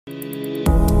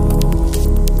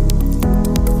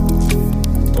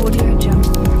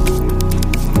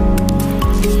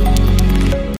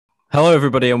Hello,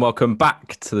 everybody, and welcome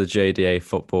back to the JDA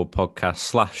Football Podcast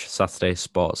 / Saturday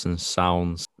Sports and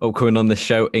Sounds. Upcoming on this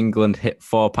show, England hit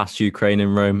 4 past Ukraine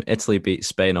in Rome. Italy beat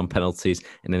Spain on penalties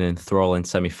in an enthralling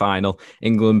semi-final.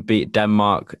 England beat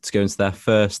Denmark to go into their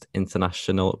first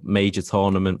international major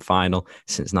tournament final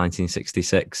since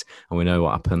 1966, and we know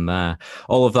what happened there.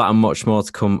 All of that and much more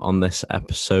to come on this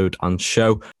episode and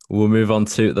show. We'll move on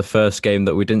to the first game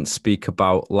that we didn't speak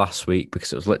about last week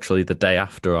because it was literally the day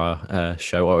after our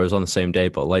show, or it was on the same day,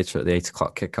 but later at the 8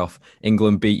 o'clock kickoff.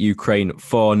 England beat Ukraine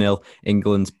 4-0,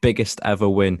 England's biggest ever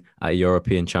win at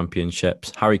European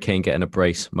Championships. Harry Kane getting a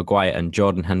brace, Maguire and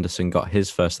Jordan Henderson got his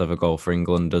first ever goal for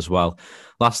England as well.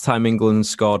 Last time England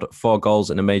scored 4 goals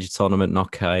in a major tournament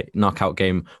knockout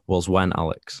game was when,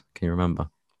 Alex? Can you remember?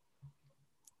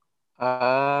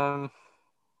 I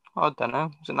don't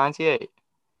know. Was it 98?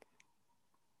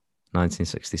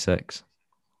 1966.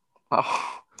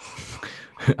 Oh.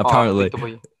 Apparently,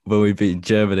 when we beat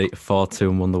Germany 4-2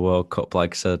 and won the World Cup,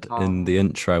 like I said in the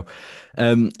intro.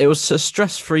 It was a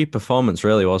stress-free performance,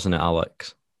 really, wasn't it,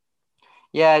 Alex?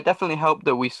 Yeah, it definitely helped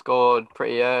that we scored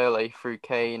pretty early through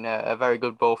Kane, a very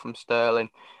good ball from Sterling.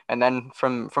 And then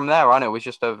from there on, it was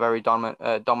just a very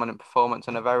dominant performance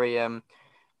and a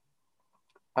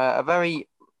very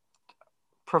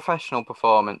professional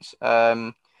performance.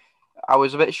 I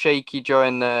was a bit shaky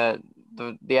during the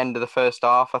end of the first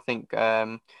half. I think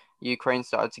Ukraine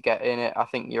started to get in it. I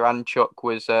think Juranchuk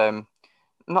was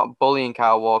not bullying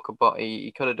Kyle Walker, but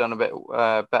he could have done a bit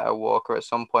better Walker at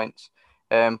some points.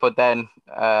 But then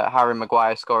Harry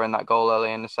Maguire scoring that goal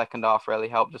early in the second half really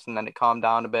helped us, and then it calmed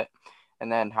down a bit.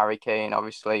 And then Harry Kane,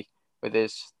 obviously, with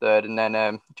his third, and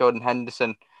then Jordan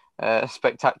Henderson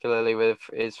spectacularly with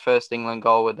his first England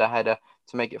goal with the header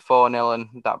to make it 4-0,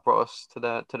 and that brought us to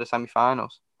the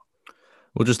semi-finals.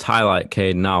 We'll just highlight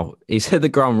Kane now. He's hit the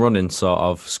ground running, sort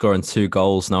of, scoring 2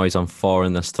 goals. Now he's on 4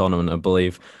 in this tournament, I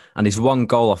believe. And he's 1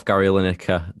 goal off Gary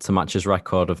Lineker to match his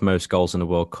record of most goals in the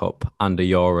World Cup and the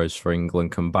Euros for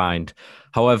England combined.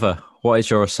 However, what is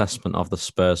your assessment of the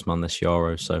Spurs man this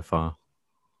Euro so far?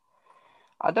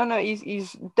 I don't know.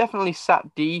 He's definitely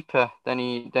sat deeper than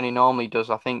he normally does.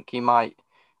 I think he might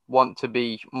want to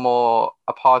be more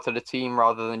a part of the team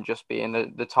rather than just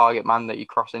being the target man that you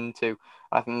cross into.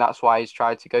 I think that's why he's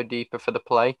tried to go deeper for the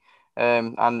play.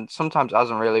 And sometimes it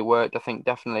hasn't really worked. I think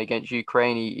definitely against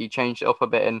Ukraine, he changed it up a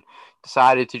bit and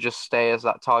decided to just stay as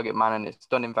that target man, and it's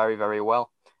done him very, very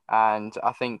well. And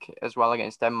I think as well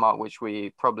against Denmark, which we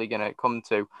probably going to come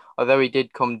to, although he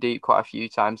did come deep quite a few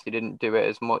times, he didn't do it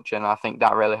as much. And I think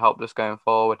that really helped us going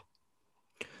forward.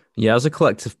 Yeah, as a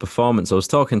collective performance, I was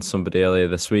talking to somebody earlier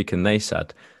this week and they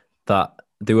said that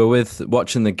they were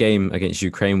watching the game against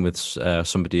Ukraine with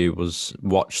somebody who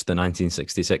watched the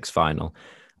 1966 final.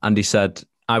 And he said,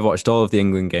 I've watched all of the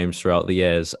England games throughout the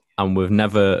years and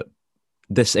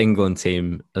this England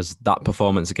team, as that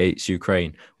performance against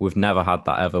Ukraine, we've never had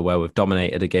that ever where we've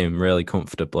dominated a game really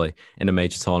comfortably in a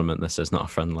major tournament. This is not a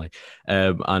friendly.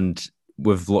 And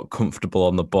we've looked comfortable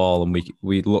on the ball and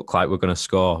we look like we're going to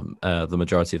score the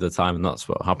majority of the time. And that's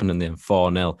what happened in the end,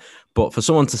 4-0. But for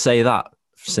someone to say that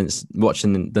since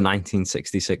watching the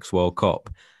 1966 World Cup,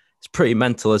 it's pretty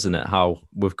mental, isn't it? How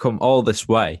we've come all this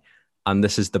way and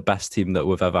this is the best team that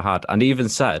we've ever had. And he even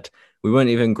said we weren't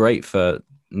even great for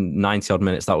 90 odd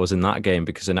minutes that was in that game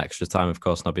because in extra time, of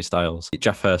course, Nobby Stiles,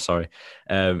 Jeff Hurst, sorry,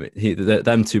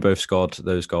 them two both scored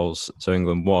those goals, so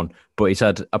England won. But he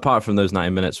said, apart from those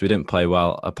 90 minutes, we didn't play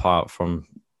well apart from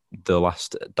the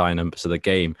last dying numbers of the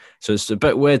game. So it's a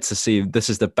bit weird to see this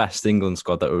is the best England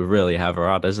squad that we've really ever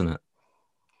had, isn't it?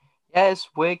 Yeah, it's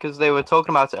weird because they were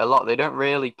talking about it a lot. They don't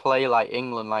really play like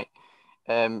England.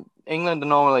 England are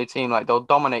normally a team like they'll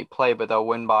dominate play, but they'll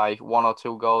win by 1 or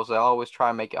 2 goals. They'll always try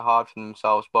and make it hard for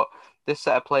themselves. But this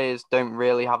set of players don't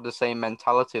really have the same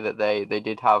mentality that they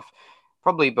did have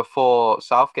probably before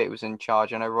Southgate was in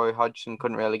charge. I know Roy Hodgson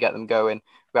couldn't really get them going.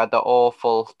 We had that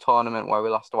awful tournament where we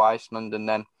lost to Iceland, and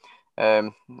then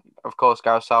of course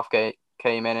Gareth Southgate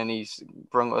came in and he's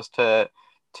brought us to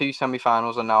 2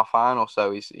 semi-finals and now a final.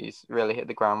 So he's really hit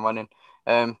the ground running.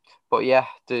 But yeah,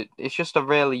 it's just a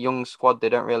really young squad. They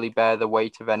don't really bear the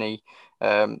weight of any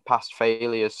past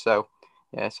failures. So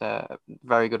yeah, it's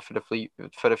very good for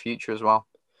the future as well.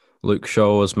 Luke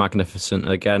Shaw was magnificent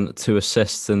again. 2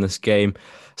 assists in this game.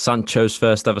 Sancho's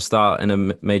first ever start in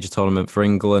a major tournament for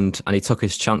England, and he took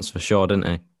his chance for sure, didn't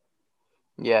he?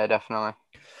 Yeah, definitely.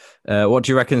 What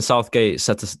do you reckon Southgate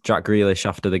said to Jack Grealish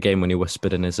after the game when he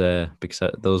whispered in his ear? Because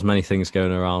there was many things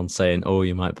going around saying, "Oh,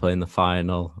 you might play in the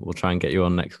final. We'll try and get you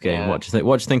on next game." Yeah. What do you think?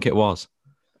 What do you think it was?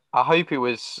 I hope it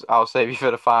was. I'll save you for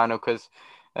the final because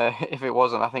if it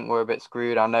wasn't, I think we're a bit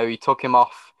screwed. I know he took him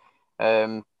off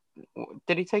Um,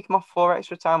 did he take him off for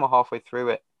extra time or halfway through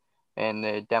it in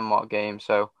the Denmark game?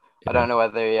 So I Yeah. don't know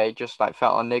whether he just like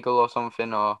felt a niggle or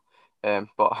something, or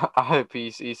but I hope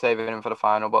he's saving him for the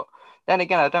final. But then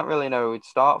again, I don't really know who he'd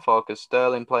start for because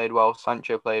Sterling played well,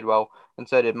 Sancho played well, and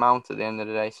so did Mount at the end of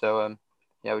the day. So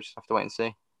yeah, we just have to wait and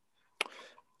see.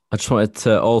 I just wanted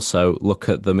to also look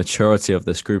at the maturity of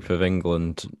this group of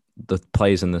England, the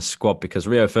players in this squad, because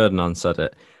Rio Ferdinand said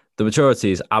it. The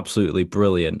maturity is absolutely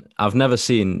brilliant. I've never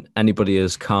seen anybody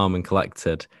as calm and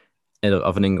collected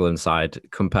of an England side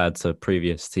compared to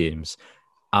previous teams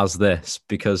as this,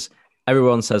 because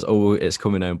everyone says, "Oh, it's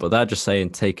coming home," but they're just saying,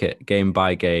 "Take it game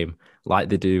by game," like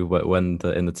they do when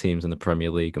they're in the teams in the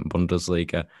Premier League and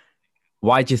Bundesliga.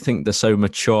 Why do you think they're so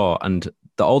mature? And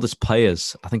the oldest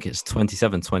players, I think it's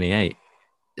 27, 28.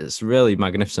 It's really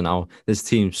magnificent how this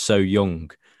team's so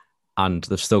young and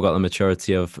they've still got the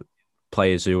maturity of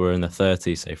players who were in their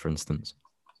 30s, say, for instance.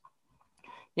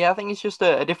 Yeah, I think it's just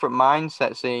a different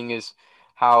mindset, seeing as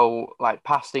how like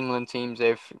past England teams,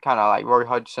 they've kind of like Roy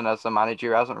Hodgson as the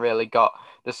manager hasn't really got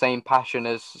the same passion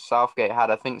as Southgate had.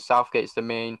 I think Southgate's the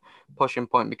main pushing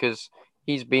point because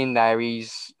he's been there.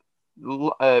 He's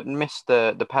missed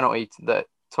the penalty that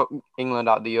took England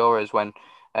out of the Euros when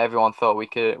everyone thought we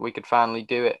could finally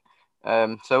do it.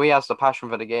 So he has the passion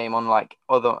for the game, unlike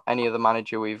any other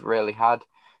manager we've really had.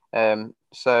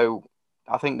 So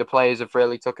I think the players have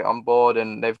really took it on board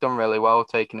and they've done really well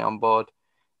taking it on board.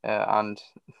 And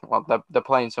well, they're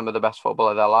playing some of the best football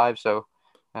of their lives. So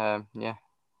yeah,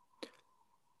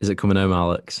 Is it coming home,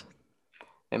 Alex?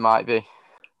 it might be.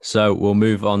 So we'll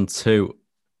move on to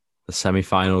the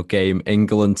semi-final game.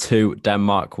 England 2,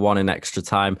 Denmark 1 in extra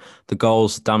time. The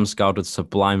goals, Damsgaard with a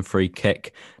sublime free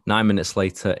kick. 9 minutes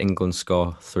later, England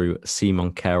score through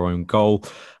Simon Kjær own goal.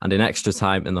 And in extra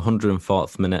time, in the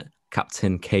 104th minute,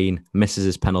 Captain Kane misses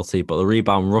his penalty, but the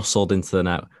rebound rustled into the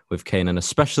net with Kane and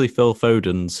especially Phil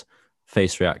Foden's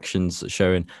face reactions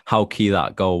showing how key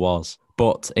that goal was.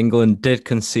 But England did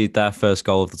concede their first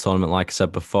goal of the tournament, like I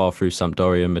said before, through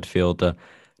Sampdoria midfielder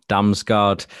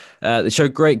Damsgaard. They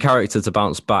showed great character to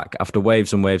bounce back after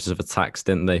waves and waves of attacks,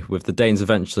 didn't they? With the Danes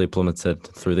eventually plummeted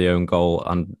through the own goal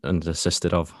and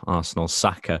assisted of Arsenal's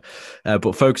Saka.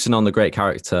 But focusing on the great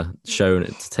character shown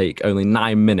to take only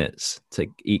 9 minutes to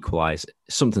equalise,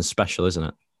 something special, isn't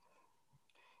it?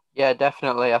 Yeah,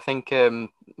 definitely. I think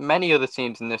many other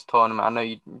teams in this tournament, I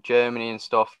know Germany and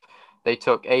stuff, they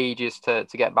took ages to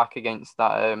get back against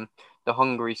that the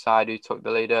Hungary side who took the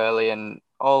lead early, and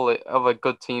all the other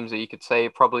good teams that you could say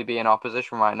probably be in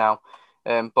opposition right now.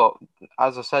 But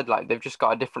as I said, like they've just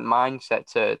got a different mindset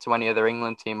to any other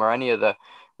England team or any other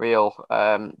real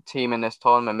team in this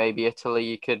tournament. Maybe Italy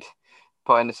you could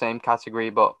put in the same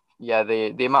category, but yeah,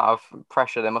 the amount of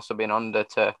pressure they must have been under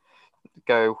to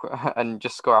go and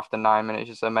just score after 9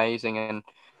 minutes is amazing. And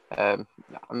um,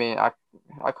 I mean, I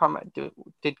can't remember,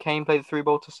 did Kane play the through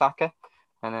ball to Saka,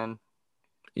 and then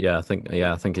I think he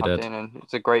tapped did. in, and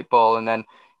it's a great ball. And then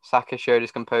Saka showed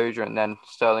his composure, and then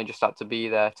Sterling just had to be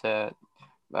there to.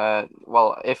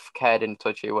 Well, if Kerr didn't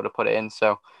touch it, he would have put it in.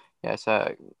 So yeah,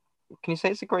 so can you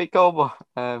say it's a great goal?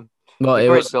 But Well, it's a it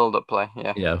great was build-up play.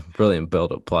 Yeah. Yeah, brilliant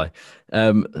build-up play.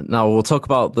 Now we'll talk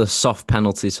about the soft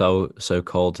penalty,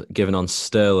 so-called, given on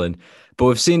Sterling. But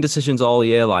we've seen decisions all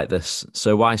year like this,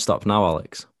 so why stop now,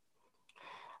 Alex?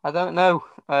 I don't know.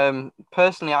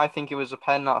 Personally, I think it was a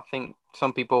pen. I think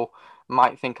some people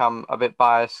might think I'm a bit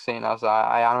biased, seeing as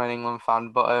I am an England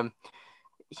fan. But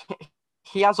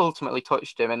he has ultimately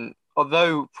touched him, and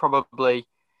although probably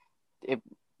it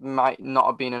might not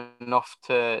have been enough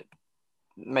to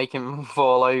make him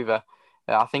fall over,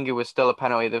 I think it was still a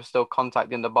penalty. There was still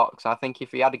contact in the box. And I think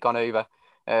if he had gone over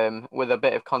with a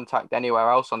bit of contact anywhere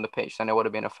else on the pitch, then it would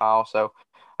have been a foul. So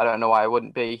I don't know why it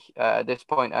wouldn't be at this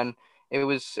point. And it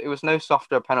was no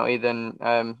softer a penalty than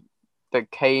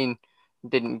that Kane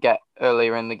didn't get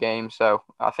earlier in the game. So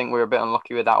I think we were a bit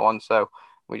unlucky with that one. So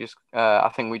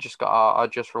I think we just got our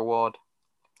just reward.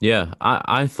 Yeah,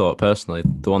 I thought personally,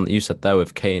 the one that you said there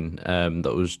with Kane,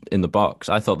 that was in the box,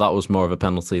 I thought that was more of a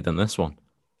penalty than this one.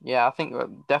 Yeah, I think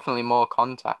definitely more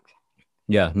contact.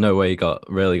 Yeah, no way he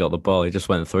really got the ball. He just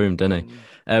went through him, didn't he?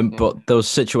 Mm, yeah. But there was a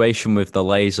situation with the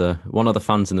laser. One of the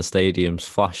fans in the stadiums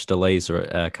flashed a laser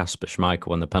at Kasper Schmeichel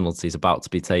when the penalty is about to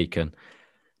be taken.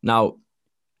 Now,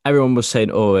 everyone was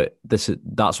saying, "Oh,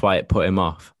 that's why it put him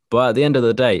off." But at the end of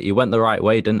the day, he went the right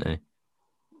way, didn't he?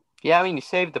 Yeah, I mean, he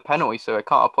saved the penalty, so it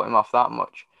can't have put him off that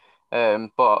much.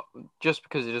 But just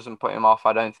because it doesn't put him off,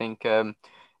 I don't think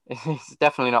it's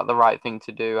definitely not the right thing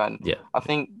to do. And Yeah, I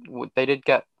think they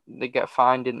get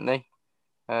fined, didn't they?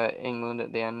 England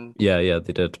at the end. yeah,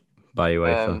 they did by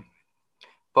UEFA. Um,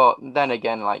 But then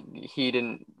again, like he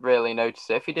didn't really notice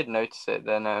it. If he did notice it,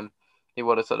 then he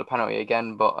would have took the penalty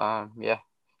again. But yeah,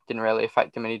 didn't really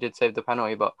affect him, and he did save the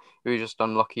penalty. But he was just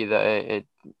unlucky that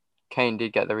Kane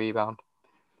did get the rebound.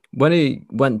 When he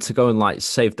went to go and like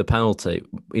save the penalty,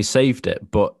 he saved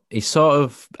it, but he sort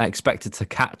of expected to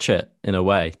catch it in a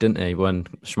way, didn't he, when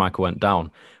Schmeichel went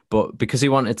down? But because he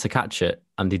wanted to catch it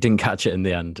and he didn't catch it in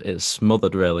the end, it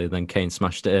smothered really, then Kane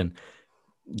smashed it in.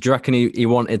 Do you reckon he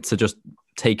wanted to just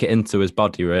take it into his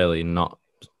body really and not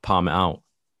palm it out?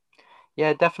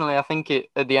 Yeah, definitely. I think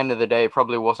at the end of the day, it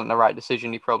probably wasn't the right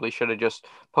decision. He probably should have just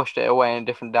pushed it away in a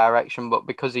different direction. But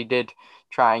because he did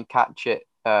try and catch it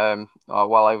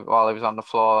while he was on the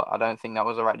floor, I don't think that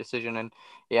was the right decision. And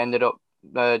he ended up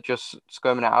just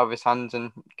squirming it out of his hands,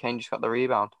 and Kane just got the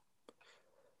rebound.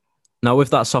 Now,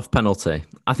 with that soft penalty,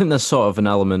 I think there's sort of an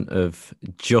element of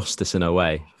justice in a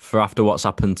way for after what's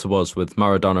happened to us with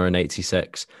Maradona in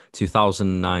 '86,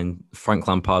 2009, Frank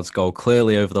Lampard's goal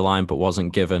clearly over the line but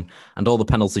wasn't given, and all the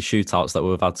penalty shootouts that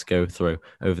we've had to go through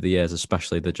over the years,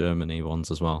 especially the Germany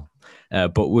ones as well.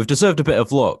 But we've deserved a bit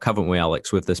of luck, haven't we,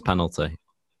 Alex, with this penalty?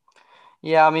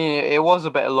 Yeah, I mean it was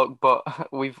a bit of luck, but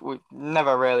we've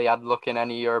never really had luck in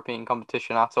any European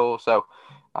competition at all. So,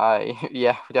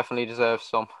 yeah, we definitely deserve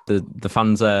some. The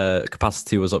fans'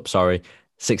 capacity was up, sorry,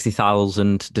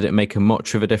 60,000. Did it make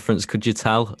much of a difference, could you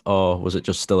tell? Or was it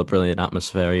just still a brilliant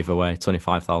atmosphere either way,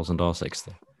 25,000 or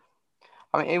 60?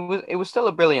 I mean, it was still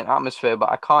a brilliant atmosphere,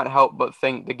 but I can't help but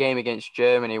think the game against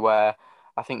Germany, where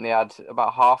I think they had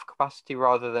about half capacity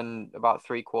rather than about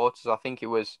three quarters. I think it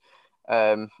was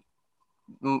um,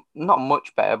 not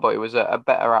much better, but it was a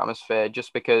better atmosphere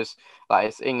just because like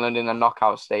it's England in the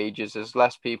knockout stages. There's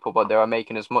less people, but they were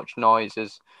making as much noise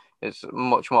as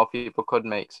much more people could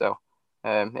make. So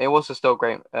it was still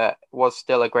great. Was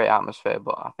still a great atmosphere,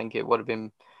 but I think it would have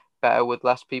been better with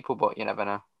less people. But you never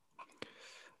know.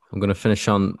 I'm going to finish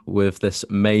on with this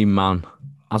main man.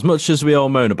 As much as we all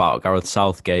moan about Gareth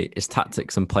Southgate, his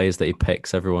tactics and players that he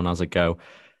picks, everyone has a go.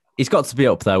 He's got to be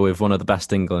up there with one of the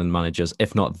best England managers,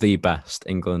 if not the best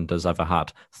England has ever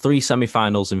had. 3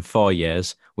 semi-finals in 4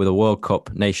 years with a World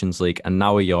Cup, Nations League, and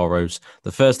now a Euros.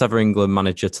 The first ever England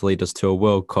manager to lead us to a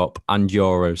World Cup and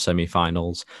Euro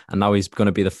semi-finals. And now he's going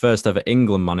to be the first ever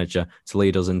England manager to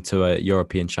lead us into a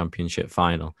European Championship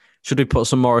final. Should we put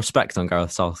some more respect on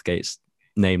Gareth Southgate's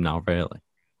name now, really?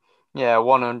 Yeah,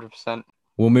 100%.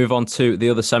 We'll move on to the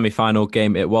other semi-final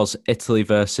game. It was Italy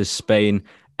versus Spain.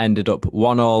 Ended up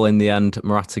 1-1 in the end.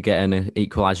 Morata getting an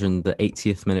equaliser in the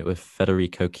 80th minute with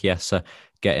Federico Chiesa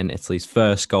getting Italy's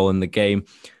first goal in the game.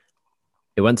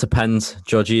 It went to pens.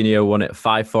 Jorginho won it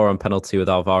 5-4 on penalty with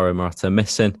Alvaro Morata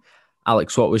missing.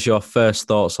 Alex, what was your first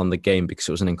thoughts on the game? Because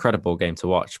it was an incredible game to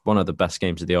watch. One of the best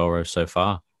games of the Euros so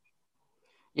far.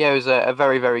 Yeah, it was a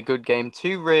very, very good game.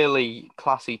 Two really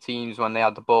classy teams when they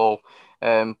had the ball.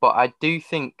 But I do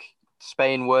think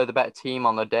Spain were the better team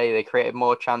on the day. They created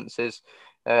more chances.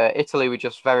 Italy were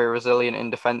just very resilient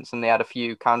in defence and they had a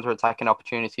few counter-attacking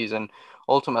opportunities. And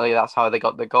ultimately, that's how they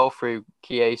got the goal through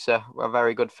Chiesa, a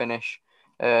very good finish.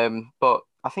 But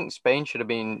I think Spain should have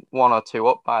been 1 or 2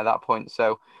 up by that point.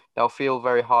 So they'll feel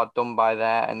very hard done by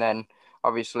there. And then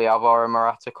obviously Alvaro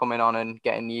Morata coming on and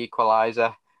getting the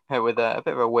equaliser with a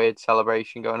bit of a weird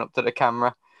celebration going up to the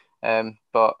camera.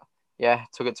 But yeah,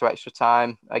 took it to extra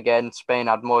time. Again, Spain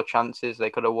had more chances. They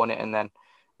could have won it and then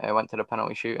went to the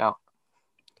penalty shootout.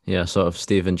 Yeah, sort of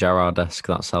Steven Gerrard-esque,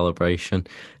 that celebration.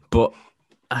 But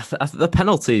the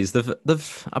penalties,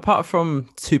 they've apart from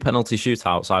 2 penalty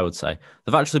shootouts, I would say,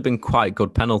 they've actually been quite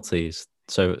good penalties.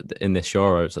 So in this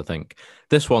Euros, I think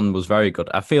this one was very good.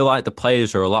 I feel like the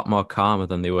players are a lot more calmer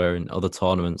than they were in other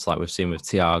tournaments, like we've seen with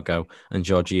Thiago and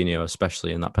Jorginho,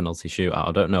 especially in that penalty shootout.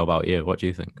 I don't know about you. What do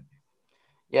you think?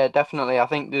 Yeah, definitely. I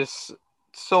think there's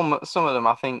some of them.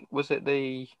 I think was it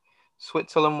the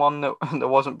Switzerland one that that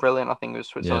wasn't brilliant. I think it was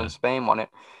Switzerland Yeah. and Spain won it.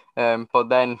 But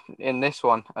then in this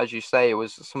one, as you say, it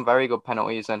was some very good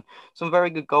penalties and some very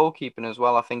good goalkeeping as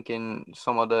well. I think in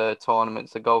some of the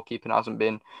tournaments, the goalkeeping hasn't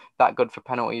been that good for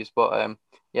penalties, but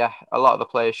yeah, a lot of the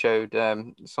players showed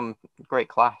some great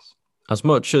class. As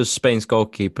much as Spain's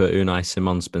goalkeeper Unai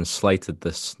Simon's been slated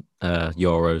this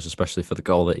Euros, especially for the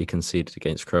goal that he conceded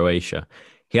against Croatia,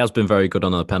 he has been very good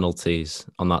on the penalties.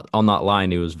 On that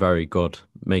line, he was very good,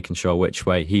 making sure which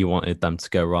way he wanted them to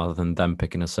go rather than them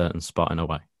picking a certain spot in a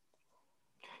way.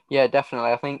 Yeah,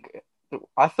 definitely.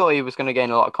 I thought he was going to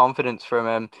gain a lot of confidence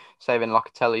from saving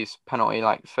Locatelli's penalty,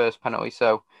 like first penalty.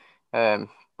 So,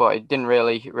 but it didn't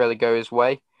really go his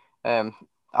way. I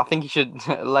think he should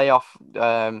lay off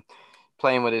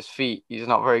playing with his feet. He's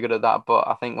not very good at that. But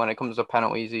I think when it comes to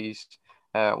penalties, he's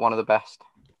one of the best.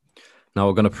 Now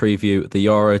we're going to preview the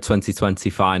Euro 2020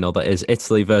 final. That is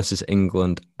Italy versus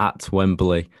England at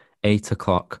Wembley, 8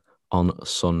 o'clock on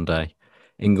Sunday.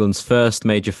 England's first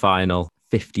major final,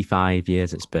 55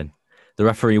 years it's been. The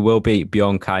referee will be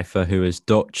Bjorn Kiefer, who is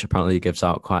Dutch. Apparently, he gives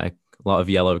out quite a lot of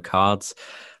yellow cards.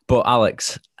 But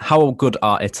Alex, how good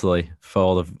are Italy for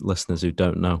all the listeners who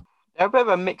don't know? They're a bit of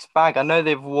a mixed bag. I know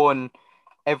they've won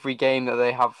every game that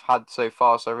they have had so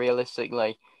far, so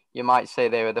realistically, you might say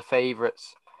they were the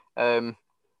favourites. Um,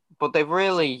 but they've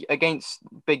really, against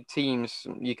big teams,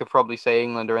 you could probably say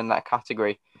England are in that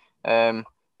category. Um,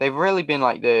 they've really been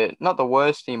like not the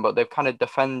worst team, but they've kind of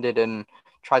defended and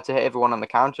tried to hit everyone on the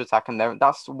counter attack, and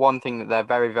that's one thing that they're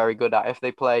very, very good at. If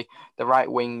they play the right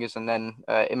wingers and then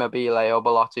Immobile or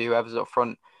Belotti, whoever's up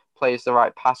front, plays the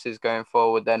right passes going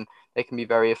forward, then they can be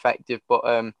very effective.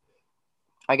 But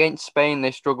against Spain,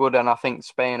 they struggled, and I think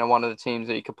Spain are one of the teams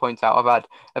that you could point out have had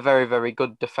a very, very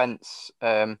good defence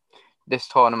this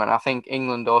tournament. I think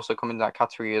England also come in that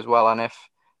category as well, and if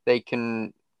they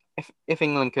can, if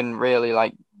England can really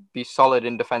like be solid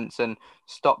in defence and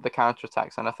stop the counter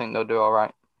attacks, and I think they'll do all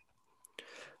right.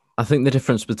 I think the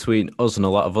difference between us and a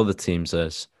lot of other teams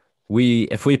is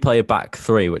if we play a back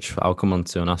three, which I'll come on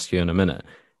to and ask you in a minute,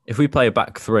 if we play a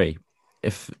back three,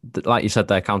 if like you said,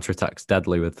 their counter attack's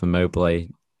deadly with Immobile,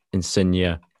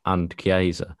 Insigne, and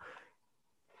Chiesa.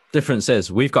 Difference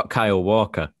is we've got Kyle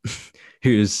Walker,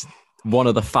 who's one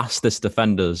of the fastest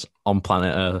defenders on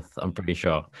planet Earth, I'm pretty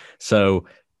sure. So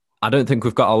I don't think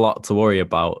we've got a lot to worry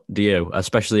about, do you?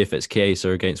 Especially if it's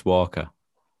Chiesa against Walker.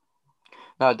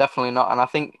 No, definitely not. And I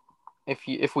think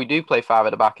if we do play five at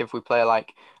the back, if we play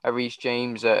like a Reece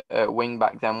James at wing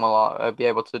back, then we'll be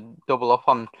able to double up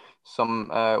on some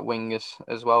wingers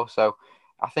as well. So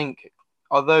I think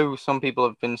although some people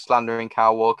have been slandering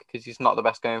Kyle Walker because he's not the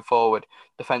best going forward,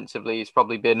 defensively he's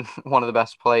probably been one of the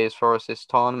best players for us this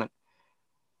tournament.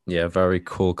 Yeah, very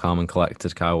cool, calm, and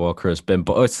collected Kyle Walker has been.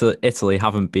 But Italy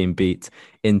haven't been beat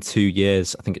in 2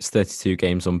 years. I think it's 32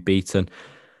 games unbeaten.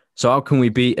 So how can we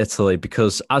beat Italy?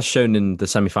 Because as shown in the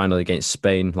semi-final against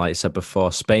Spain, like I said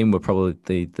before, Spain were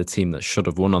probably the team that should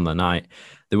have won on the night.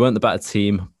 They weren't the better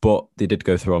team, but they did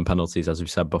go through on penalties, as we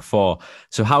said before.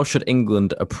 So how should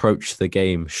England approach the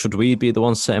game? Should we be the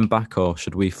ones sitting back, or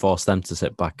should we force them to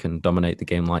sit back and dominate the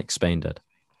game like Spain did?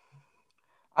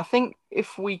 I think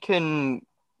if we can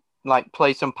like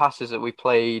play some passes that we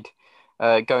played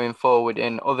going forward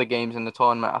in other games in the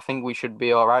tournament, I think we should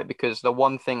be all right because the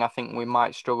one thing I think we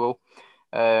might struggle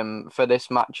for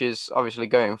this match is obviously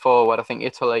going forward. I think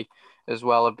Italy as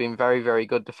well have been very, very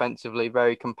good defensively,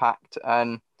 very compact,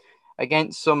 and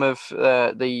against some of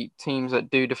the teams that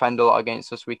do defend a lot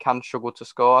against us, we can struggle to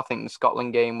score. I think the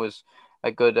Scotland game was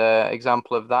a good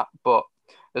example of that. But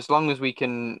as long as we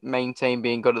can maintain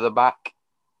being good at the back,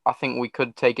 I think we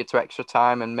could take it to extra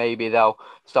time and maybe they'll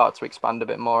start to expand a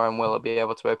bit more and we'll be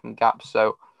able to open gaps.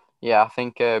 So, yeah, I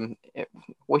think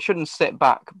we shouldn't sit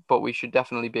back, but we should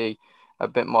definitely be a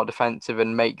bit more defensive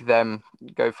and make them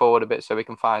go forward a bit so we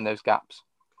can find those gaps.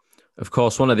 Of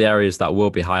course, one of the areas that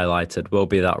will be highlighted will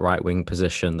be that right wing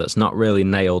position that's not really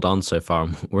nailed on so far.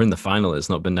 We're in the final, it's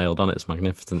not been nailed on. It's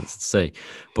magnificent to see.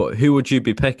 But who would you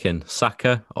be picking,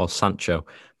 Saka or Sancho?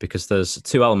 Because there's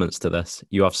two elements to this.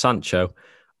 You have Sancho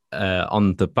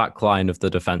on the back line of the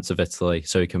defence of Italy,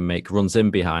 so he can make runs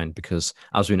in behind, because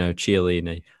as we know,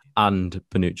 Chiellini and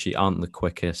Bonucci aren't the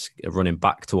quickest running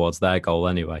back towards their goal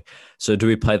anyway. So do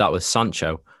we play that with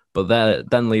Sancho? But there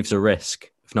then leaves a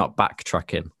risk of not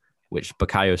backtracking, which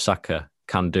Bukayo Saka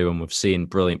can do, and we've seen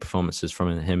brilliant performances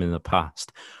from him in the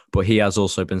past. But he has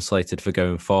also been slated for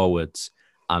going forwards,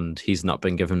 and he's not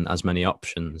been given as many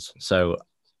options. So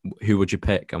who would you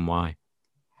pick and why?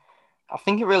 I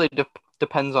think it really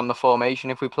depends on the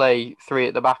formation. If we play three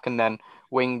at the back and then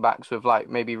wing backs with like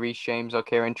maybe Reece James or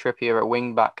Kieran Trippier at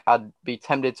wing back, I'd be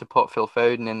tempted to put Phil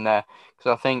Foden in there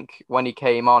because I think when he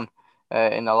came on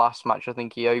in the last match, I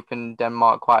think he opened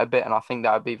Denmark quite a bit, and I think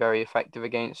that would be very effective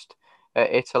against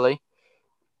Italy.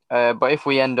 But if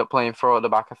we end up playing four at the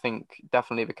back, I think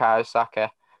definitely Bukayo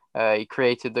Saka. He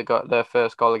created the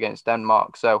first goal against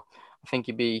Denmark, so I think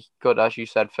he'd be good, as you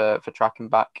said, for tracking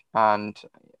back, and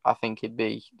I think he'd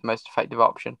be the most effective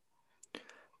option.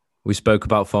 We spoke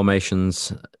about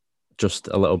formations just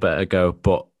a little bit ago,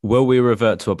 but will we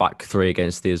revert to a back three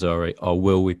against the Azzurri, or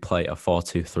will we play a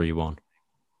 4-2-3-1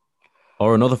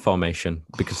 or another formation?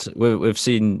 Because we've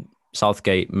seen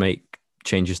Southgate make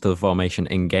changes to the formation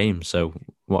in game. So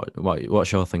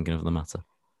what's your thinking of the matter?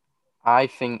 I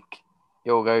think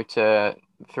you'll go to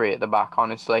three at the back,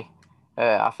 honestly.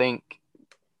 I think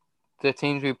the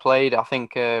teams we played, I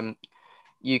think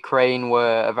Ukraine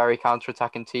were a very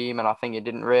counter-attacking team, and I think it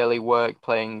didn't really work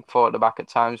playing four at the back at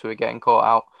times. We were getting caught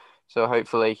out. So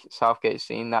hopefully Southgate's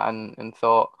seen that and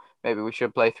thought maybe we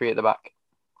should play three at the back.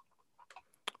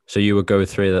 So you would go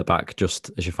with three at the back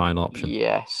just as your final option?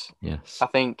 Yes. Yes. I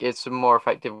think it's a more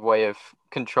effective way of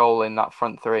controlling that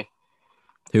front three.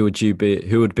 Who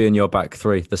would be in your back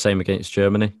three? The same against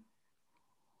Germany?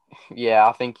 Yeah,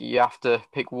 I think you have to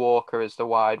pick Walker as the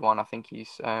wide one. I think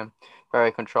he's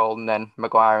very controlled, and then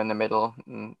Maguire in the middle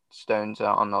and Stones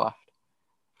on the left.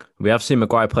 We have seen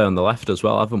Maguire play on the left as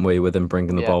well, haven't we, with him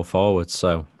bringing the Yeah. ball forward.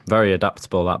 So very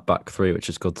adaptable, that back three, which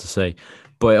is good to see.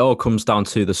 But it all comes down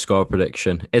to the score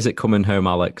prediction. Is it coming home,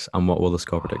 Alex? And what will the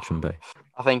score prediction be?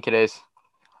 I think it is.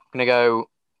 I'm going to go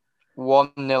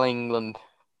 1-0 England.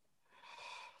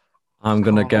 I'm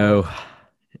going to go...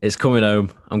 It's coming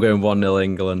home. I'm going 1-0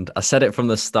 England. I said it from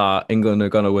the start. England are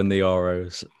going to win the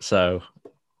Euros. So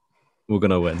we're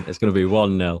going to win. It's going to be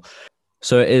 1-0.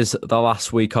 So it is the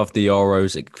last week of the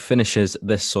Euros. It finishes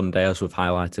this Sunday, as we've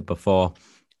highlighted before.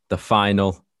 The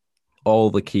final,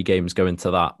 all the key games go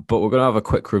into that. But we're going to have a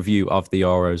quick review of the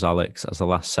Euros, Alex, as the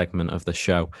last segment of the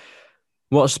show.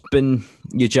 What's been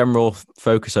your general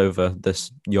focus over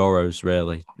this Euros,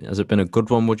 really? Has it been a good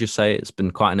one, would you say? It's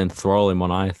been quite an enthralling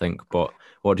one, I think. But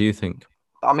what do you think?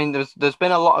 I mean, there's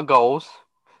been a lot of goals.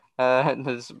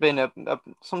 There's been a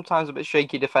sometimes a bit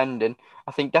shaky defending.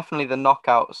 I think definitely the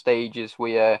knockout stages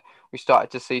we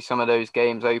started to see some of those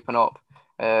games open up.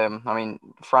 I mean,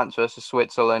 France versus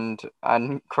Switzerland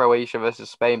and Croatia versus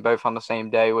Spain both on the same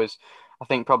day was, I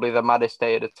think, probably the maddest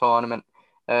day of the tournament.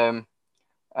 And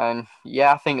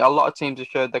yeah, I think a lot of teams have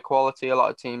showed their quality. A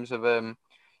lot of teams have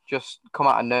just come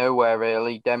out of nowhere,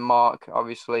 really. Denmark,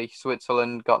 obviously,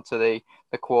 Switzerland got to the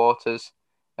quarters.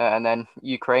 And then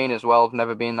Ukraine as well have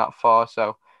never been that far,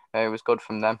 so it was good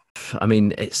from them. I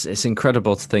mean, it's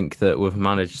incredible to think that we've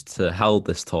managed to hold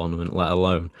this tournament, let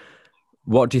alone.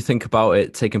 What do you think about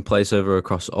it taking place over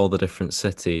across all the different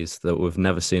cities, that we've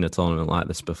never seen a tournament like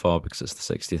this before because it's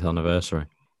the 60th anniversary?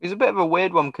 It's a bit of a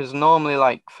weird one because normally,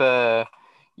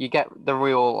 you get the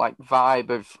real vibe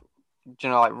of,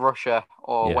 like Russia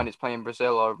or when it's playing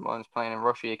Brazil or when it's playing in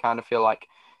Russia, you kind of feel like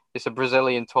it's a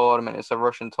Brazilian tournament, it's a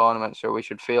Russian tournament, so we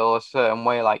should feel a certain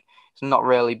way. Like, it's not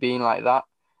really been like that.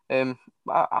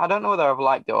 I don't know whether I've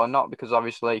liked it or not, because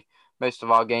obviously most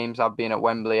of our games have been at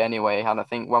Wembley anyway, and I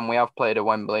think when we have played at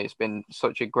Wembley, it's been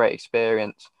such a great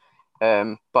experience.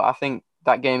 But I think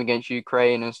that game against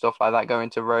Ukraine and stuff like that, going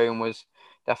to Rome, was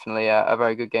definitely a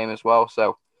very good game as well.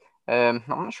 So I'm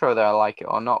not sure whether I like it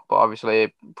or not, but obviously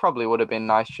it probably would have been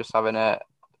nice just having a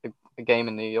game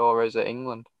in the Euros at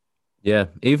England. Yeah,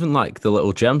 even like the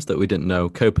little gems that we didn't know,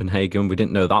 Copenhagen, we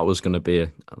didn't know that was going to be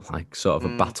a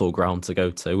battleground to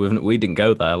go to. We didn't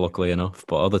go there, luckily enough,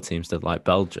 but other teams did, like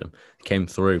Belgium, came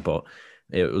through, but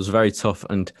it was very tough.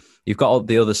 And you've got all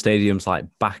the other stadiums like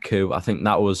Baku. I think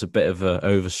that was a bit of an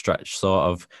overstretch, sort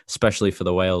of, especially for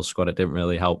the Wales squad. It didn't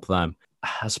really help them.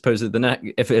 I suppose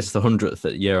if it's the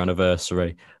 100th year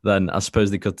anniversary, then I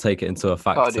suppose they could take it into a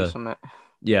factor.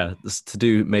 Yeah, to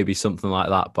do maybe something like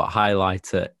that, but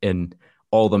highlight it in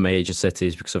all the major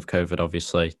cities because of COVID.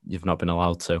 Obviously, you've not been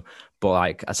allowed to. But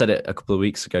like I said it a couple of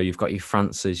weeks ago, you've got your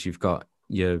France's, you've got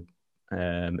your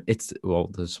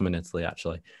there's some in Italy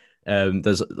actually.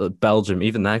 There's Belgium.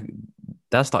 Even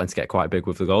they're starting to get quite big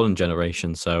with the golden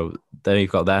generation. So then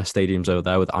you've got their stadiums over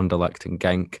there with Anderlecht and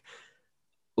Genk.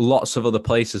 Lots of other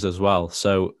places as well.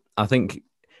 So I think,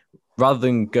 rather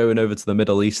than going over to the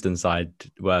Middle Eastern side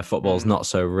where football's not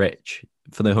so rich,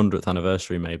 for the 100th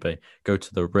anniversary maybe, go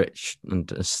to the rich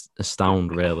and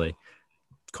astound, really,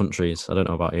 countries. I don't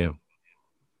know about you.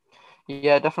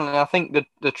 Yeah, definitely. I think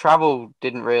the travel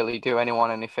didn't really do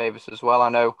anyone any favours as well. I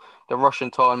know the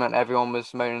Russian tournament, everyone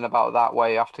was moaning about that, where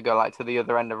you have to go to the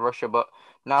other end of Russia, but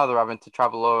now they're having to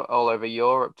travel all over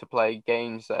Europe to play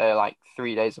games that are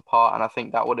 3 days apart, and I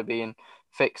think that would have been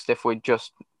fixed if we'd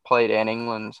just played it in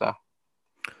England. So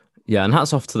yeah, and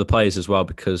hats off to the players as well,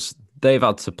 because they've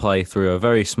had to play through a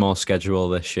very small schedule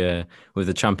this year, with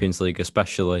the Champions League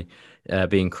especially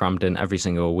being crammed in every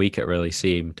single week, it really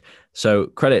seemed. So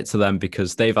credit to them,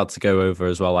 because they've had to go over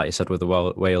as well, like you said, with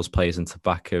the Wales players into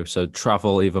Baku. So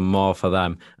travel even more for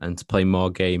them and to play more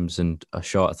games in a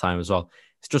shorter time as well.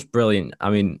 It's just brilliant. I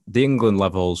mean, the England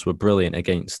levels were brilliant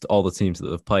against all the teams that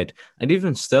they've played. And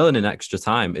even still in extra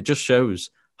time, it just shows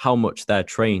how much they're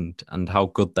trained and how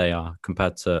good they are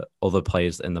compared to other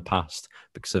players in the past,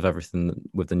 because of everything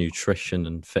with the nutrition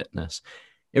and fitness.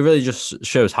 It really just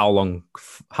shows how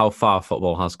far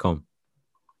football has come.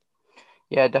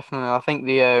 Yeah, definitely. I think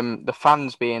the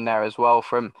fans being there as well,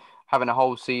 from having a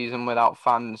whole season without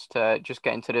fans to just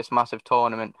get into this massive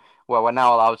tournament where we're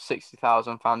now allowed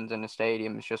 60,000 fans in the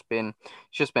stadium. It's just been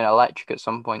electric at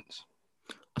some points.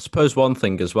 I suppose one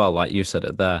thing as well, like you said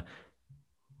it there,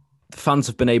 the fans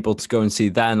have been able to go and see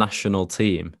their national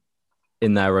team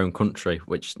in their own country,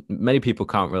 which many people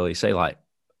can't really say. Like,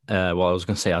 well, I was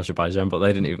going to say Azerbaijan, but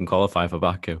they didn't even qualify for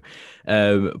Baku.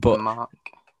 But Denmark.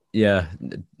 yeah,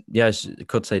 yes, you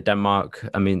could say Denmark.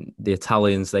 I mean, the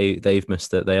Italians, they've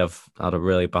missed it. They have had a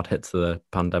really bad hit to the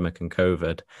pandemic and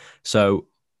COVID. So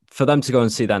for them to go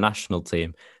and see their national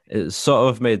team, it's sort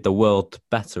of made the world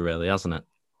better, really, hasn't it?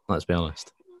 Let's be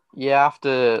honest. Yeah,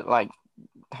 after like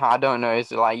I don't know,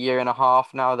 is it like a year and a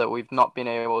half now that we've not been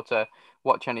able to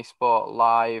watch any sport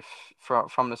live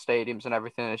from the stadiums and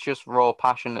everything. It's just raw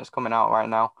passion that's coming out right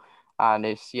now, and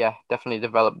it's definitely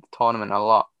developed the tournament a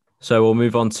lot. So we'll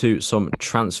move on to some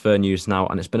transfer news now,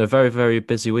 and it's been a very, very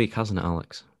busy week, hasn't it,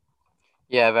 Alex?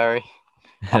 Yeah, very.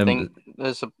 I Um, think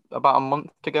there's about a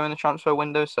month to go in the transfer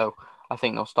window, so I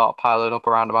think they'll start piling up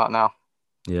around about now.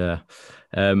 yeah.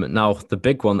 Now, the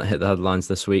big one that hit the headlines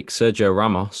this week, Sergio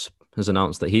Ramos has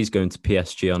announced that he's going to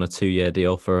PSG on a 2-year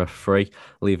deal for a free,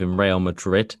 leaving Real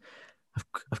Madrid.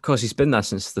 Of course, he's been there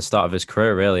since the start of his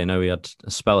career, really. I know he had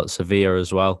a spell at Sevilla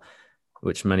as well,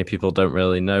 which many people don't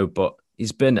really know, but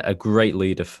he's been a great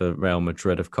leader for Real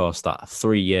Madrid. Of course, that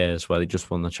 3 years where they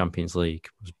just won the Champions League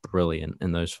was brilliant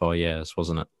in those 4 years,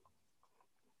 wasn't it?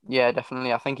 Yeah,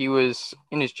 definitely. I think he was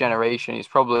in his generation. He's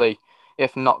probably,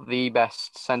 if not the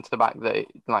best centre back that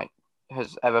like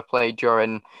has ever played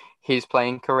during his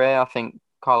playing career. I think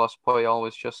Carlos Puyol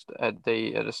was just at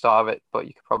the start of it, but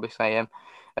you could probably say him.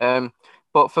 Um,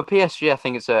 but for PSG, I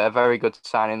think it's a very good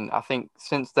signing. I think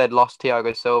since they'd lost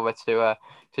Thiago Silva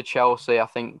to Chelsea, I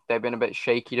think they've been a bit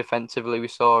shaky defensively. We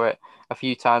saw it a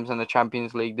few times in the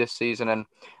Champions League this season, and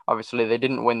obviously they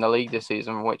didn't win the league this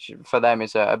season, which for them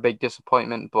is a big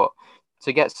disappointment. But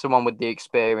to get someone with the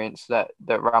experience that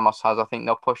Ramos has, I think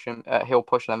they'll push him. He'll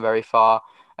push them very far,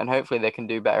 and hopefully they can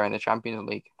do better in the Champions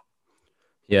League.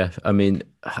 Yeah, I mean,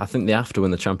 I think they have to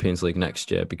win the Champions League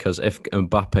next year because if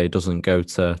Mbappe doesn't go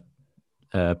to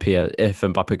if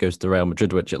Mbappe goes to Real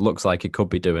Madrid, which it looks like he could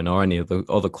be doing, or any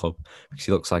other club, because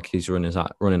he looks like he's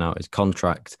running out his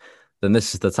contract, then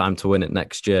this is the time to win it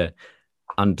next year.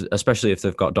 And especially if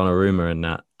they've got Donnarumma in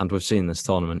that, and we've seen this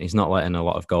tournament, he's not letting a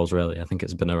lot of goals really. I think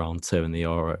it's been around 2 in the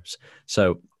Euros.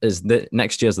 So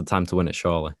next year's the time to win it,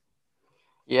 surely.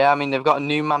 Yeah, I mean they've got a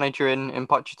new manager in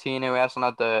Pochettino who hasn't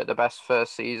had the best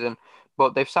first season,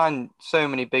 but they've signed so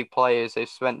many big players. They've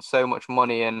spent so much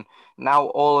money, and now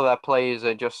all of their players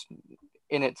are just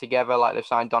in it together. Like they've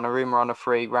signed Donnarumma on a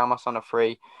free, Ramos on a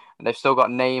free, and they've still got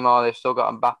Neymar. They've still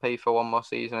got Mbappe for one more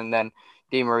season, and then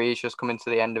Di Maria's just coming to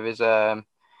the end of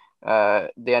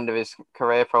his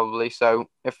career probably. So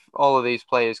if all of these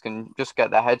players can just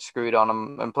get their heads screwed on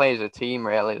and play as a team,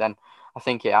 really, then I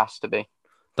think it has to be.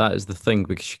 That is the thing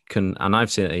because you can, and I've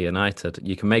seen it at United,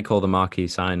 you can make all the marquee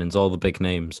signings, all the big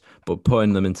names, but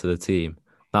putting them into the team,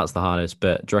 that's the hardest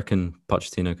bit. Do you reckon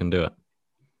Pochettino can do it?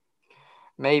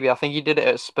 Maybe. I think he did it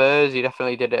at Spurs. He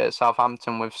definitely did it at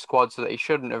Southampton with squads that he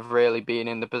shouldn't have really been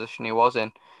in the position he was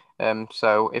in.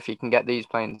 So if he can get these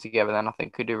playing together, then I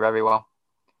think he could do very well.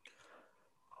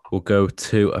 We'll go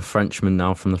to a Frenchman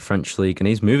now from the French league, and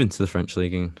he's moving to the French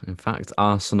league. In fact,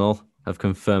 Arsenal have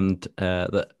confirmed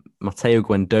that Matteo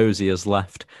Guendouzi has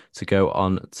left to go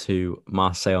on to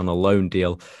Marseille on a loan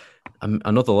deal.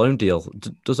 Another loan deal.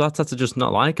 Does Arteta just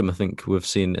not like him? I think we've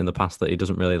seen in the past that he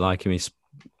doesn't really like him.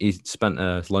 He spent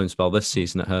a loan spell this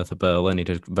season at Hertha Berlin. He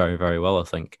did very, very well, I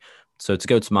think. So to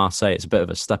go to Marseille, it's a bit of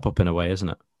a step up in a way, isn't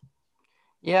it?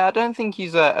 Yeah, I don't think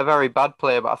he's a very bad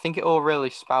player, but I think it all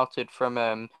really spouted from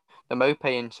the Mope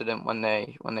incident when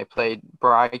they played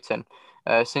Brighton.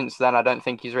 Since then, I don't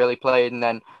think he's really played, and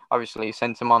then obviously he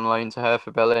sent him on loan to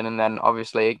Hertha Berlin, and then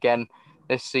obviously again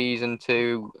this season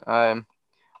to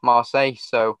Marseille.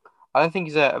 So I don't think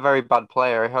he's a very bad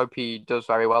player. I hope he does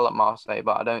very well at Marseille,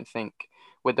 but I don't think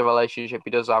with the relationship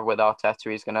he does have with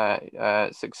Arteta, he's going to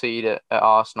succeed at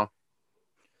Arsenal.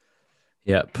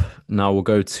 Yep. Now we'll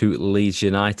go to Leeds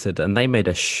United, and they made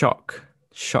a shock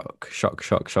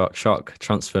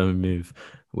transfer move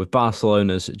with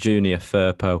Barcelona's Junior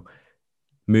Firpo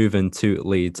moving to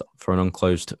Leeds for an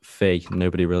unclosed fee.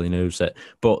 Nobody really knows it,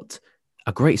 but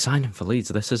a great signing for Leeds.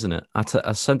 This isn't it?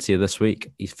 I said to you this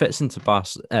week, he fits into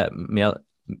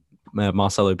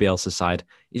Marcelo Bielsa's side.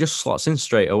 He just slots in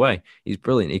straight away. He's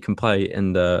brilliant. He can play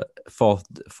in the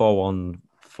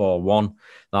 4-1-4-1,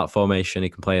 that formation. He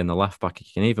can play in the left back.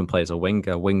 He can even play as a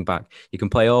winger, wing back. He can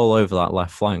play all over that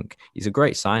left flank. He's a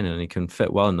great signing and he can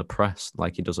fit well in the press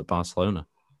like he does at Barcelona.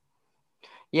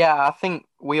 Yeah, I think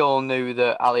we all knew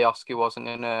that Alioski wasn't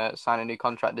going to sign a new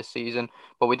contract this season,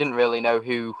 but we didn't really know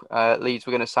who Leeds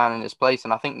were going to sign in his place.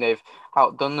 And I think they've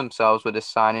outdone themselves with this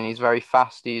signing. He's very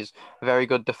fast, he's a very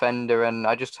good defender, and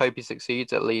I just hope he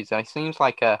succeeds at Leeds. And he seems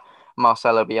like a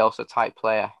Marcelo Bielsa type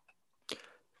player.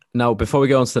 Now, before we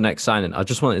go on to the next signing, I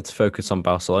just wanted to focus on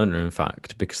Barcelona, in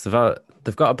fact, because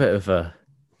they've got a bit of a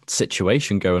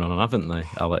situation going on, haven't they,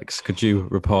 Alex? Could you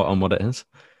report on what it is?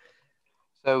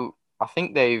 So I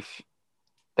think they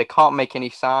can't make any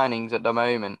signings at the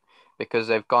moment because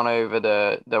they've gone over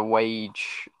the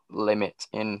wage limit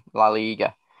in La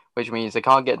Liga, which means they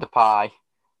can't get Depay,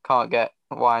 can't get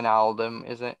Wijnaldum,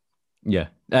 is it? Yeah.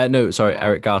 No, sorry, Yeah,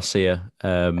 Eric Garcia.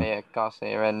 yeah,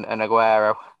 Garcia and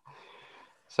Aguero.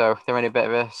 So they're in a bit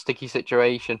of a sticky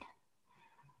situation.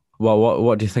 Well,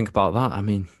 what do you think about that? I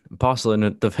mean,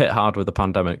 Barcelona, they've hit hard with the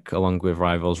pandemic along with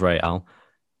rivals Real.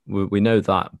 We know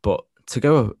that, but to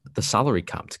go the salary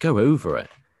cap, to go over it,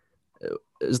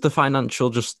 is the financial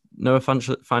just no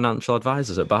financial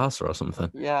advisors at Barca or something?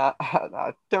 Yeah,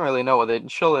 I don't really know what they.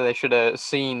 Surely they should have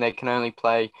seen they can only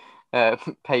pay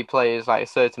players like a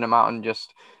certain amount and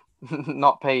just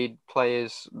not paid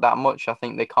players that much. I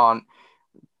think they can't.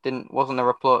 Didn't wasn't there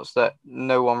reports that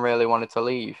no one really wanted to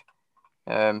leave,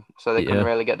 so they couldn't Yeah,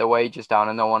 really get the wages down,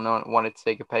 and no one wanted to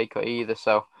take a pay cut either.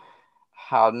 So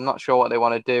I'm not sure what they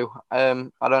want to do.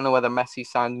 I don't know whether Messi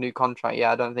signed a new contract.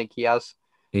 Yeah, I don't think he has.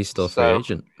 he's still a free So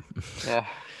agent. yeah,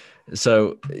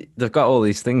 So they've got all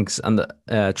these things, and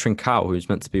Trincao, who's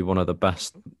meant to be one of the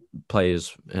best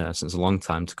players since a long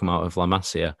time to come out of La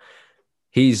Masia,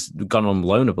 he's gone on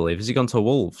loan, I believe. Has he gone to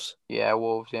Wolves? yeah,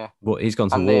 Wolves, yeah, Well, he's gone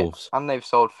to and they Wolves. and they've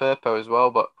sold Firpo as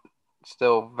well, but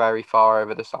still very far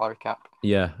over the salary cap.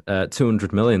 Yeah,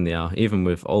 200 million they are, even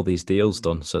with all these deals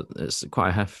done. So it's quite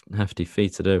a hefty fee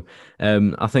to do.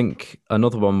 I think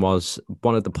another one was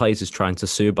one of the players is trying to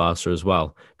sue Barca as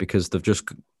well because they've just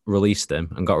released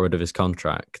him and got rid of his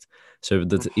contract. So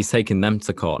he's taking them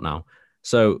to court now.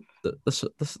 So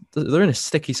they're in a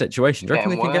sticky situation. It's Do you reckon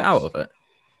they getting can get out worse. of it?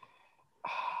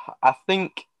 I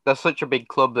think they're such a big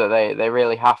club that they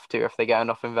really have to if they get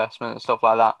enough investment and stuff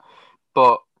like that.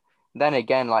 But then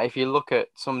again, like if you look at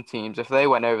some teams, if they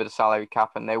went over the salary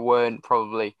cap and they weren't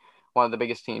probably one of the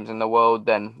biggest teams in the world,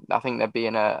 then I think they'd be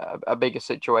in a bigger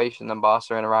situation than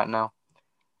Barca are in right now.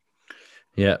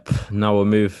 Yep. Now we'll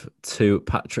move to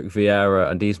Patrick Vieira,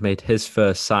 and he's made his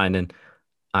first signing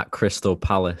at Crystal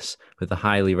Palace with the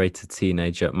highly rated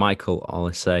teenager Michael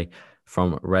Olise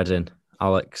from Reading.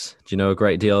 Alex, do you know a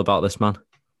great deal about this man?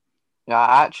 Yeah,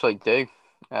 I actually do.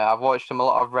 I've watched him a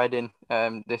lot of Reading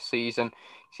this season.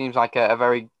 Seems like a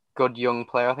very good young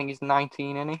player. I think he's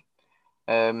 19, isn't he?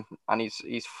 And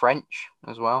he's French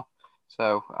as well.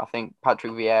 So I think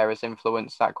Patrick Vieira's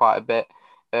influenced that quite a bit.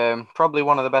 Probably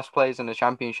one of the best players in the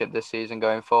championship this season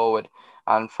going forward,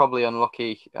 and probably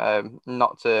unlucky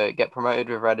not to get promoted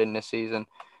with Reading this season.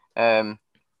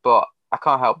 But I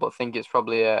can't help but think it's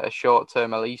probably a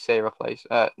short-term not Elise,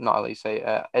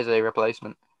 Eze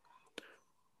replacement.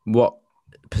 What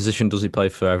position does he play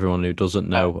for everyone who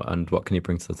doesn't Uh, know, and what can he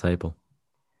bring to the table?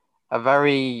 a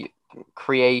very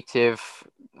creative,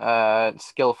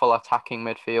 skillful attacking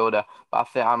midfielder, but I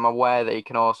think I'm aware that he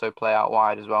can also play out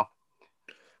wide as well.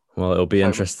 Well, it'll be So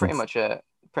interesting.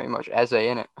 pretty much Eze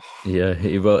in it. Yeah,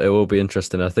 he will. It will be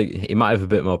interesting. I think he might have a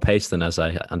bit more pace than Eze,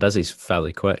 and Eze's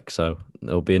fairly quick, so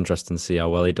it'll be interesting to see how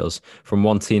well he does from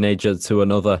one teenager to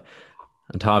another.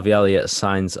 And Harvey Elliott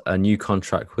signs a new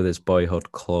contract with his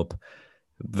boyhood club.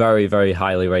 Very, very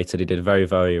highly rated. He did very,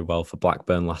 very well for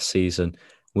Blackburn last season.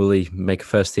 Will he make a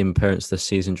first team appearance this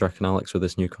season, do you reckon, Alex, with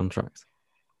this new contract?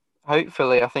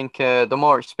 Hopefully, I think the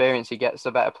more experience he gets,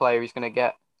 the better player he's going to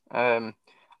get.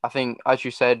 I think, as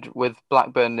you said, with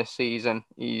Blackburn this season,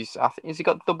 has he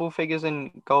got double figures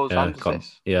in goals Yeah, and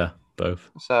assists? yeah, both.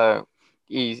 So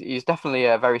he's definitely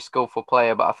a very skillful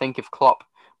player. But I think if Klopp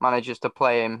manages to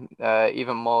play him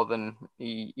even more than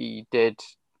he did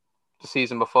the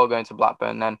season before going to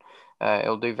Blackburn, then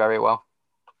he'll do very well.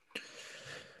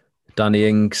 Danny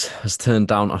Ings has turned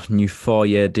down a new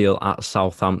 4-year deal at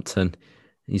Southampton.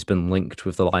 He's been linked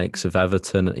with the likes of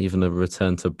Everton, even a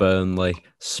return to Burnley.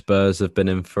 Spurs have been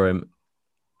in for him.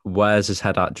 Where's his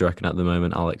head at, do you reckon, at the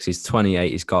moment, Alex? He's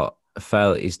 28.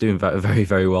 He's doing very, very,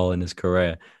 very well in his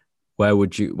career. Where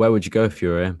would you go if you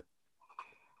were him?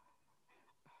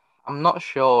 I'm not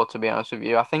sure, to be honest with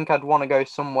you. I think I'd want to go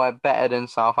somewhere better than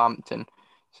Southampton,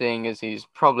 seeing as he's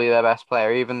probably their best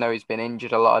player, even though he's been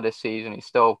injured a lot of this season.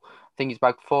 I think he's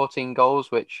bagged 14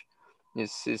 goals, which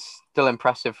is still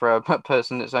impressive for a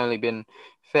person that's only been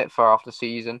fit for half the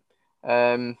season.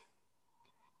 Do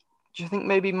you think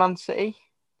maybe Man City?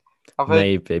 I've heard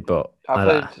Maybe, but I've I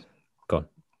don't. heard Go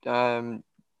on. um,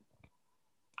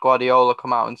 Guardiola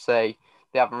come out and say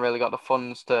they haven't really got the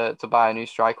funds to buy a new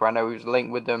striker. I know he was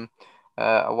linked with them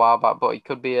a while back, but he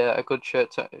could be a good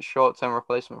short-term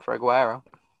replacement for Aguero.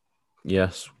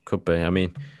 Yes, could be. I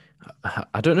mean,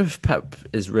 I don't know if Pep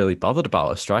is really bothered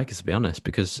about a striker, to be honest,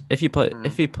 because if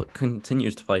Mm. he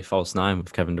continues to play false nine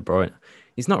with Kevin De Bruyne,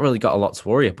 he's not really got a lot to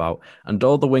worry about. And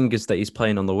all the wingers that he's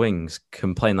playing on the wings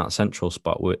can play in that central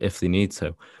spot if they need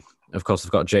to. Of course,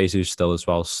 they've got Jesus still as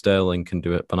well. Sterling can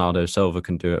do it. Bernardo Silva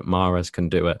can do it. Mahrez can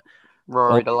do it.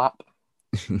 Rory All Delap.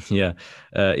 Yeah,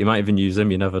 you might even use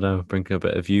him. You never know. Bring a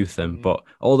bit of youth in. Mm. But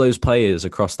all those players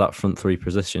across that front three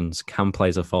positions can play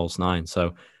as a false nine.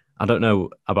 So I don't know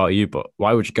about you, but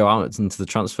why would you go out into the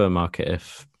transfer market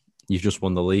if you've just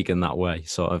won the league in that way,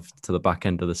 sort of to the back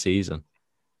end of the season?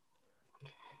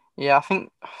 Yeah, I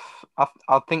think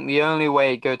the only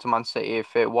way he'd go to Man City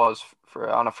if it was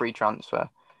on a free transfer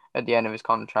at the end of his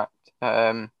contract.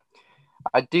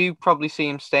 I do probably see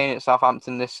him staying at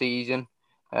Southampton this season,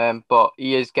 but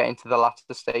he is getting to the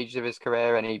latter stages of his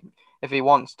career, and if he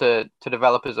wants to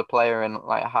develop as a player and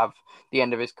like have the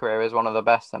end of his career as one of the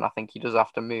best, then I think he does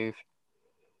have to move.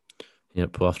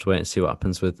 Yep, we'll have to wait and see what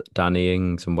happens with Danny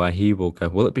Ings and where he will go.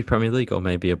 Will it be Premier League or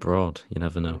maybe abroad? You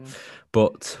never know. Mm.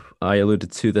 But I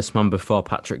alluded to this man before.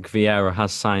 Patrick Vieira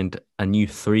has signed a new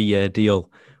 3-year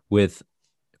deal with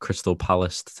Crystal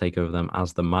Palace to take over them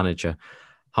as the manager.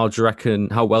 How do you reckon?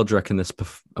 How well do you reckon this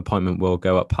appointment will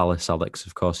go at Palace, Alex?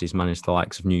 Of course, he's managed the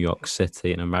likes of New York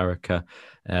City in America,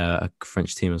 a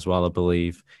French team as well, I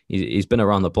believe. He's been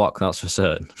around the block, that's for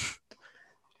certain.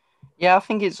 Yeah, I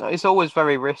think it's always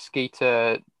very risky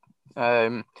to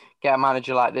get a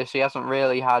manager like this. He hasn't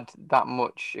really had that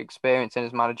much experience in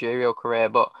his managerial career,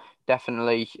 but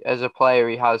definitely as a player,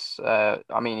 he has.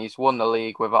 I mean, he's won the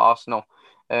league with Arsenal,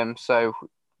 so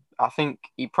I think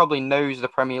he probably knows the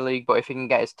Premier League. But if he can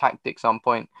get his tactics on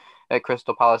point at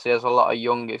Crystal Palace, he has a lot of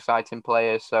young, exciting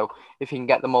players. So if he can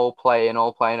get them all playing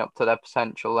up to their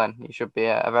potential, then he should be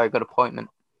a very good appointment.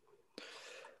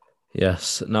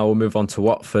 Yes. Now we'll move on to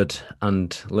Watford,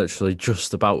 and literally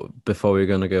just about before we're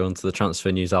going to go into the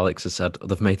transfer news, Alex has said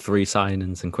they've made 3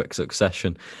 signings in quick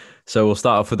succession. So we'll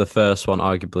start off with the first one,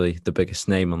 arguably the biggest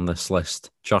name on this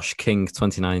list. Josh King,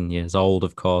 29 years old,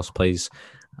 of course, plays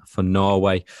for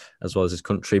Norway as well as his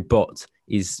country, but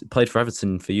he's played for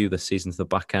Everton for you this season to the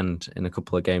back end in a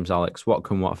couple of games, Alex. What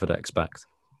can Watford expect?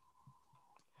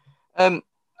 Um,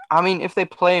 I mean, if they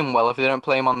play him well, if they don't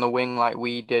play him on the wing like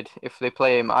we did, if they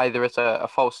play him either as a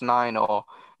false nine or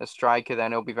a striker,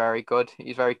 then he'll be very good.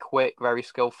 He's very quick, very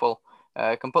skillful.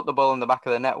 Can put the ball in the back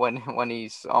of the net when when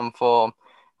he's on form.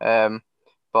 Um,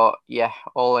 but yeah,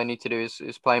 all they need to do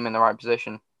is play him in the right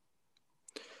position.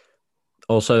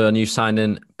 Also, a new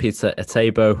signing, Peter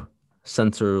Etebo,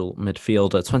 central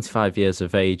midfielder, 25 years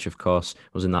of age, of course,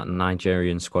 was in that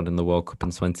Nigerian squad in the World Cup in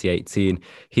 2018.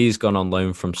 He's gone on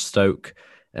loan from Stoke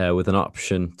with an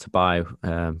option to buy.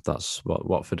 That's what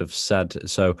Watford have said.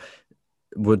 So,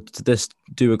 would this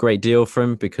do a great deal for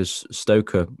him? Because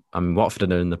Stoke I mean,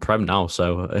 Watford are in the Prem now,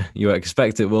 so you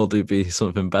expect it will be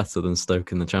something better than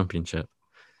Stoke in the Championship.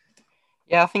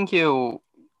 Yeah, I think it'll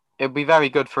be very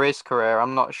good for his career.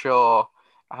 I'm not sure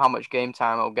how much game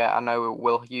time he'll get. I know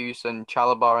Will Hughes and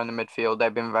Chalobah in the midfield,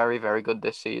 they've been very, very good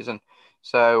this season.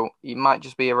 So he might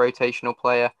just be a rotational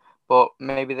player, but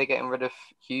maybe they're getting rid of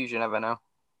Hughes, you never know.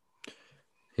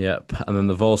 Yep, and then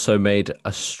they've also made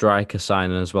a striker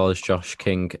signing as well as Josh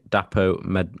King, Dapo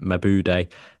Mebude,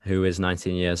 who is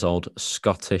 19 years old,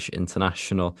 Scottish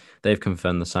international. They've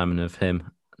confirmed the signing of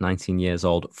him, 19 years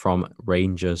old, from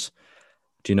Rangers.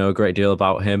 Do you know a great deal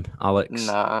about him, Alex?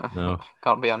 No, No,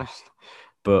 can't be honest.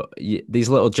 but these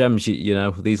little gems,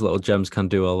 these little gems can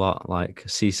do a lot. Like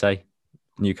Cisse,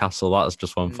 Newcastle, that's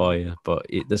just one Mm. for you. But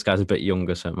this guy's a bit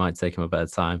younger, so it might take him a bit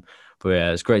of time. But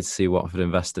yeah, it's great to see Watford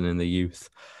investing in the youth.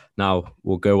 Now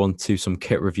we'll go on to some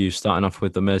kit reviews, starting off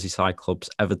with the Merseyside clubs,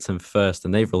 Everton first,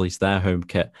 and they've released their home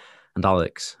kit. And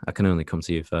Alex, I can only come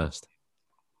to you first.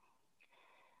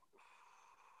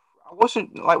 I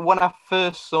wasn't like when I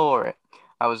first saw it,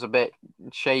 I was a bit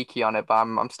shaky on it, but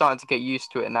I'm starting to get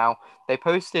used to it now. They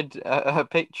posted a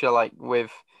picture like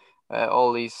with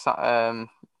all these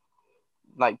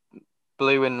like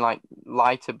blue and like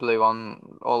lighter blue on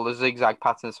all the zigzag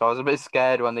patterns. So I was a bit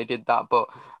scared when they did that, but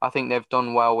I think they've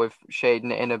done well with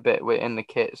shading it in a bit within the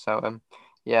kit. So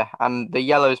yeah, and the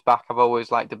yellow's back. I've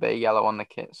always liked a bit of yellow on the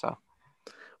kit. So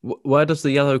Where does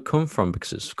the yellow come from?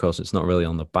 Because of course it's not really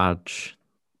on the badge.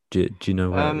 Do you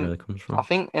know where it um, really comes I from?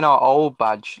 think in our old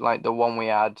badge, like the one we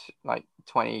had, like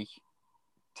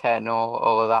 2010 or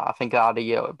all of that, I think it had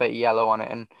a bit of yellow on it,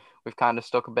 and we've kind of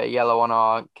stuck a bit of yellow on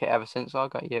our kit ever since. So I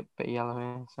got a bit of yellow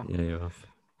here. So. Yeah, you have.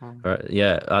 Right.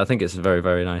 Yeah, I think it's a very,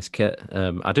 very nice kit.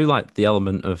 I do like the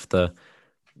element of the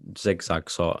zigzag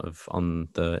sort of on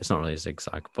the. It's not really a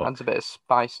zigzag, but adds a bit of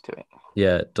spice to it.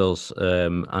 Yeah, it does.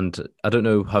 And I don't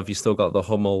know, have you still got the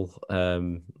Hummel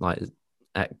like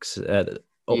X upward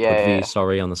V?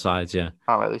 Sorry, on the sides. Yeah,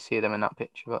 can't really see them in that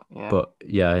picture, but yeah. But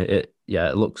it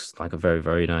looks like a very,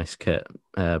 very nice kit.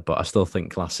 But I still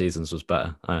think last season's was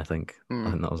better. I think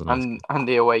that was a nice. And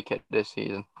the away kit this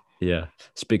season. Yeah.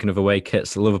 Speaking of away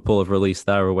kits, Liverpool have released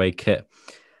their away kit.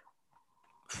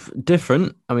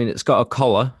 Different. I mean, it's got a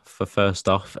collar for first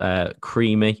off,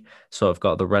 creamy. Sort of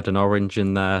got the red and orange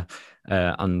in there,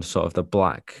 and sort of the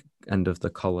black end of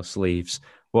the collar sleeves.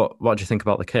 What do you think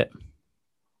about the kit?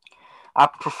 I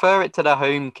prefer it to the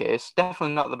home kit. It's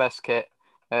definitely not the best kit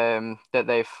that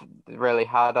they've really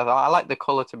had. I like the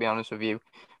colour, to be honest with you,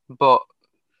 but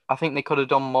I think they could have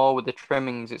done more with the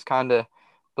trimmings. It's kind of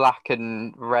black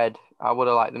and red. I would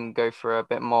have liked them to go for a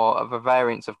bit more of a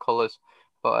variance of colours.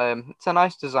 But it's a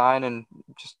nice design and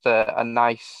just a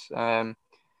nice, I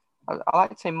like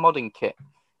to say modern kit.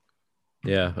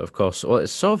 Yeah, of course. Well,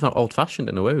 it's sort of old-fashioned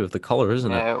in a way with the collar,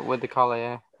 isn't it? Yeah, with the collar,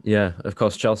 yeah. Yeah, of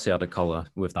course. Chelsea had a collar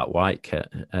with that white kit.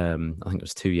 I think it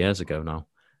was 2 years ago now.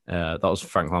 That was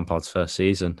Frank Lampard's first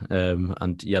season.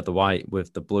 And yeah, the white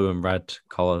with the blue and red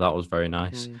collar, that was very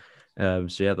nice. So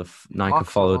yeah, Nike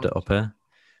followed it up here.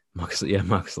 Marcus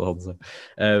Alonso.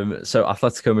 So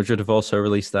Atletico Madrid have also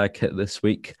released their kit this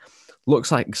week.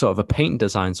 Looks like sort of a paint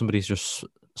design. Somebody's just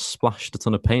splashed a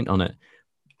ton of paint on it,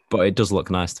 but it does look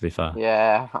nice, to be fair.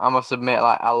 Yeah, I must admit,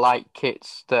 like, I like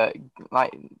kits that,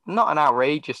 like, not an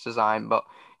outrageous design, but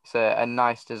it's a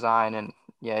nice design, and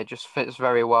yeah, it just fits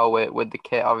very well with the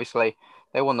kit. Obviously,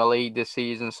 they won the league this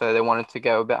season, so they wanted to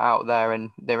go a bit out there,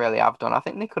 and they really have done. I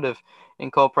think they could have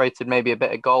incorporated maybe a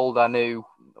bit of gold. I knew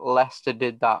Leicester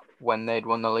did that when they'd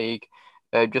won the league,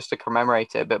 just to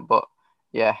commemorate it a bit. But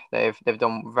yeah, they've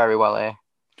done very well here.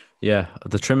 Yeah,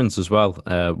 the trimmings as well.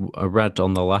 A red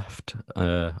on the left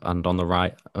and on the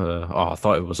right. I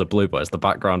thought it was a blue, but it's the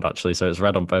background actually, so it's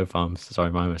red on both arms.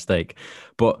 Sorry, my mistake.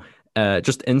 But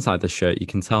just inside the shirt, you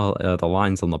can tell the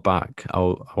lines on the back. I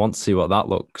want to see what that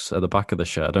looks at the back of the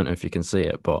shirt. I don't know if you can see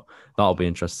it, but that'll be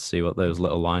interesting to see what those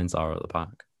little lines are at the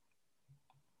back.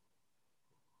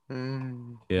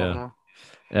 Yeah.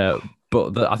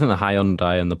 But I think the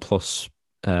Hyundai and the Plus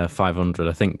 500,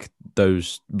 I think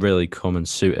those really come and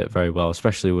suit it very well,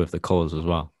 especially with the colours as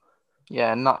well.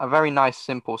 Yeah, not a very nice,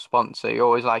 simple sponsor. You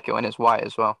always like it when it's white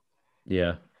as well.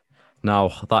 Yeah.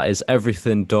 Now, that is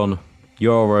everything done.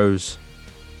 Euros,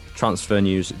 transfer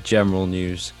news, general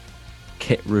news,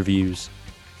 kit reviews.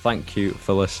 Thank you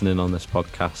for listening on this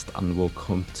podcast, and we'll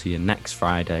come to you next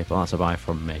Friday. But that's a bye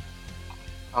from me.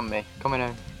 And me. Coming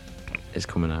home. It's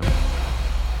coming out.